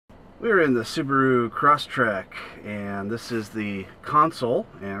We're in the Subaru Crosstrek, and this is the console,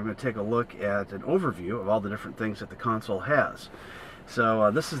 and I'm going to take a look at an overview of all the different things that the console has. So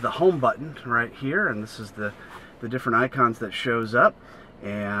this is the home button right here, and this is the different icons that shows up.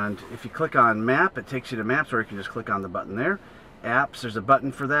 And if you click on map, it takes you to maps, or you can just click on the button there. Apps, there's a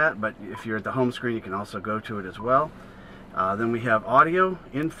button for that, but if you're at the home screen, you can also go to it as well. Then we have audio,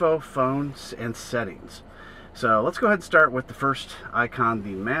 info, phones, and settings. So let's go ahead and start with the first icon, the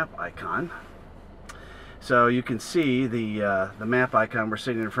map icon. So you can see the map icon. We're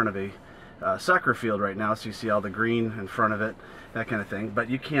sitting in front of a soccer field right now, so you see all the green in front of it, that kind of thing. But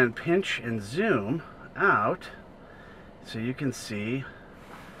you can pinch and zoom out so you can see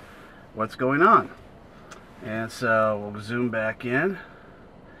what's going on. And so we'll zoom back in.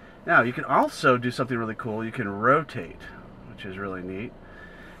 Now you can also do something really cool. You can rotate, which is really neat.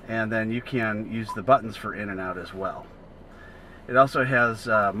 And then you can use the buttons for in and out as well. It also has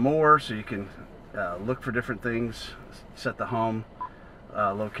more, so you can look for different things, set the home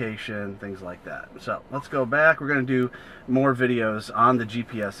location, things like that. So let's go back. We're going to do more videos on the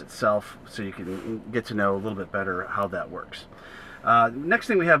GPS itself so you can get to know a little bit better how that works. Next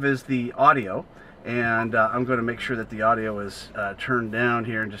thing we have is the audio, and I'm going to make sure that the audio is turned down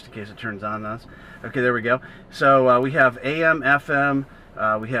here, just in case it turns on us. Okay, there we go. So we have AM, FM.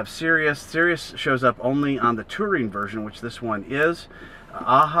 We have Sirius. Sirius shows up only on the touring version, which this one is.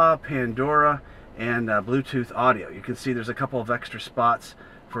 AHA, Pandora, and Bluetooth audio. You can see there's a couple of extra spots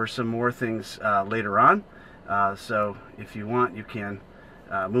for some more things later on. So if you want, you can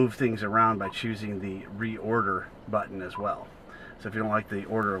move things around by choosing the reorder button as well. So if you don't like the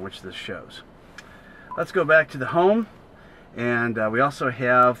order in which this shows. Let's go back to the home, and we also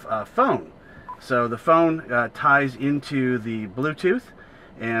have a phone. So the phone ties into the Bluetooth,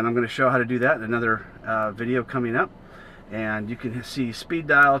 and I'm going to show how to do that in another video coming up. And you can see speed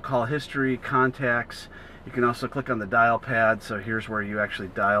dial, call history, contacts. You can also click on the dial pad, so here's where you actually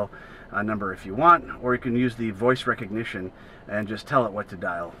dial a number if you want, or you can use the voice recognition and just tell it what to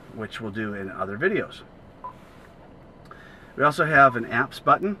dial, which we'll do in other videos. We also have an apps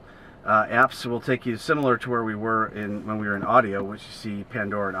button. Apps will take you similar to where we were when we were in audio, which you see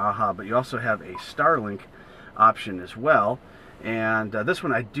Pandora and AHA, but you also have a Starlink option as well. And this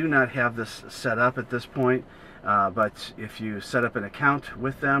one, I do not have this set up at this point, but if you set up an account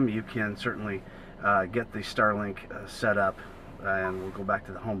with them, you can certainly get the Starlink set up, and we'll go back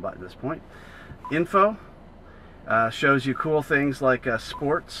to the home button at this point. Info shows you cool things like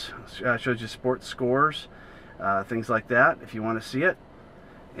sports, shows you sports scores, things like that if you want to see it.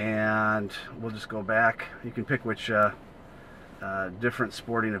 And we'll just go back. You can pick which different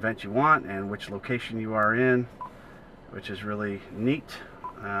sporting event you want and which location you are in, which is really neat.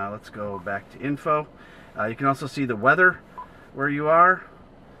 Let's go back to info. You can also see the weather where you are,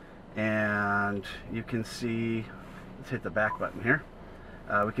 and you can see, let's hit the back button here.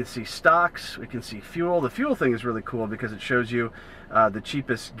 We can see stocks, we can see fuel. The fuel thing is really cool because it shows you the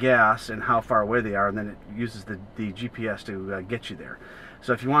cheapest gas and how far away they are, and then it uses the GPS to get you there.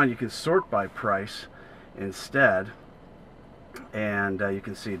 So if you want, you can sort by price instead, and you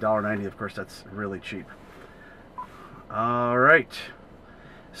can see $1.90. Of course, that's really cheap. All right,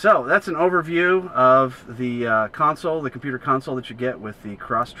 so that's an overview of the console, the computer console that you get with the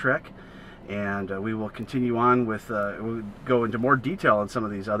Crosstrek, and we will continue on with, we'll go into more detail on some of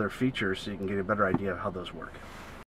these other features so you can get a better idea of how those work.